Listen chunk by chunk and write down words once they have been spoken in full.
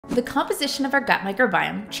The composition of our gut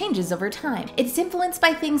microbiome changes over time. It's influenced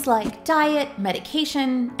by things like diet,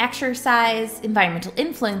 medication, exercise, environmental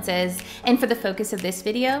influences, and for the focus of this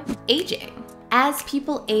video, aging. As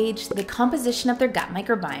people age, the composition of their gut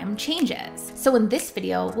microbiome changes. So in this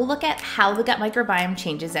video, we'll look at how the gut microbiome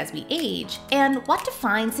changes as we age and what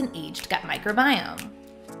defines an aged gut microbiome.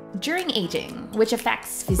 During aging, which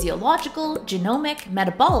affects physiological, genomic,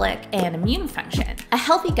 metabolic, and immune function, a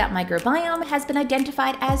healthy gut microbiome has been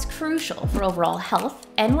identified as crucial for overall health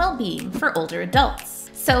and well-being for older adults.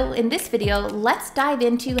 So in this video, let's dive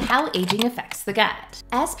into how aging affects the gut.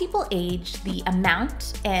 As people age, the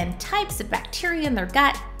amount and types of bacteria in their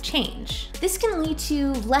gut change. This can lead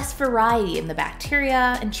to less variety in the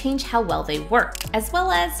bacteria and change how well they work, as well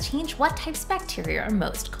as change what types of bacteria are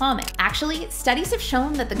most common. Actually, studies have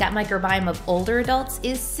shown that the gut microbiome of older adults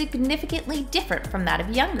is significantly different from that of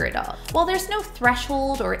younger adults. While there's no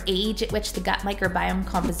threshold or age at which the gut microbiome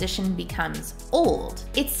composition becomes old,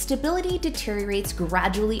 its stability deteriorates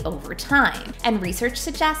gradually over time, and research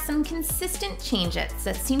suggests some consistent changes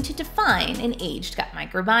that seem to define an aged gut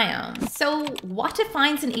microbiome. So what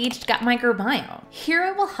defines an aged gut microbiome? Here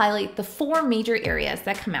I will highlight the 4 major areas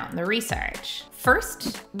that come out in the research.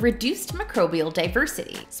 First, reduced microbial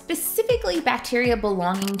diversity, specifically bacteria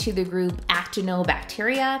belonging to the group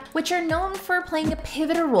Actinobacteria, which are known for playing a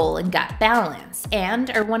pivotal role in gut balance and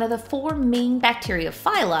are one of the 4 main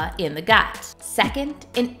bacteriophyla in the gut. Second,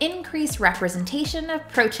 an increased representation of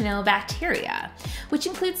Proteinobacteria, which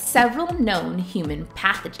includes several known human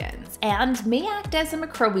pathogens and may act as a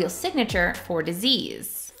microbial signature for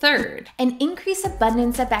disease. Third, an increased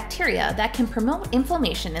abundance of bacteria that can promote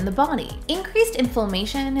inflammation in the body. Increased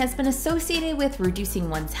inflammation has been associated with reducing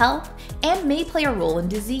one's health and may play a role in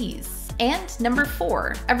disease. And number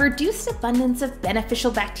 4, a reduced abundance of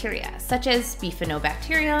beneficial bacteria, such as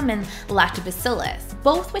Bifidobacterium and Lactobacillus,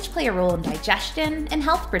 both which play a role in digestion and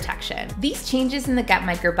health protection. These changes in the gut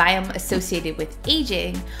microbiome associated with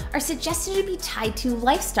aging are suggested to be tied to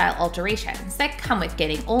lifestyle alterations that come with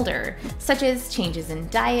getting older, such as changes in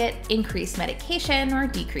diet, increased medication, or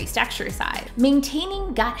decreased exercise.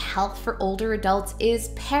 Maintaining gut health for older adults is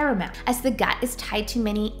paramount, as the gut is tied to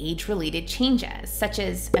many age-related changes, such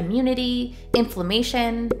as immunity,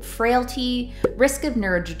 inflammation, frailty, risk of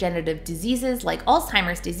neurodegenerative diseases like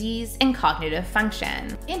Alzheimer's disease, and cognitive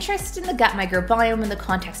function. Interest in the gut microbiome in the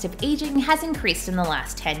context of aging has increased in the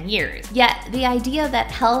last 10 years. Yet, the idea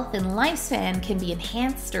that health and lifespan can be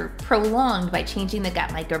enhanced or prolonged by changing the gut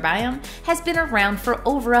microbiome has been around for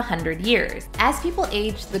over 100 years. As people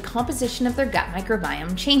age, the composition of their gut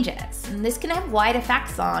microbiome changes, and this can have wide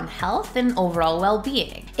effects on health and overall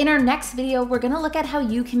well-being. In our next video, we're going to look at how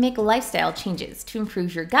you can make lifestyle changes to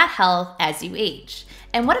improve your gut health as you age,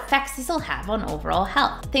 and what effects this will have on overall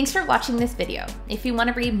health. Thanks for watching this video. If you want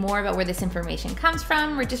to read more about where this information comes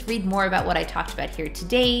from, or just read more about what I talked about here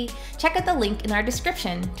today, check out the link in our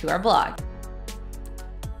description to our blog.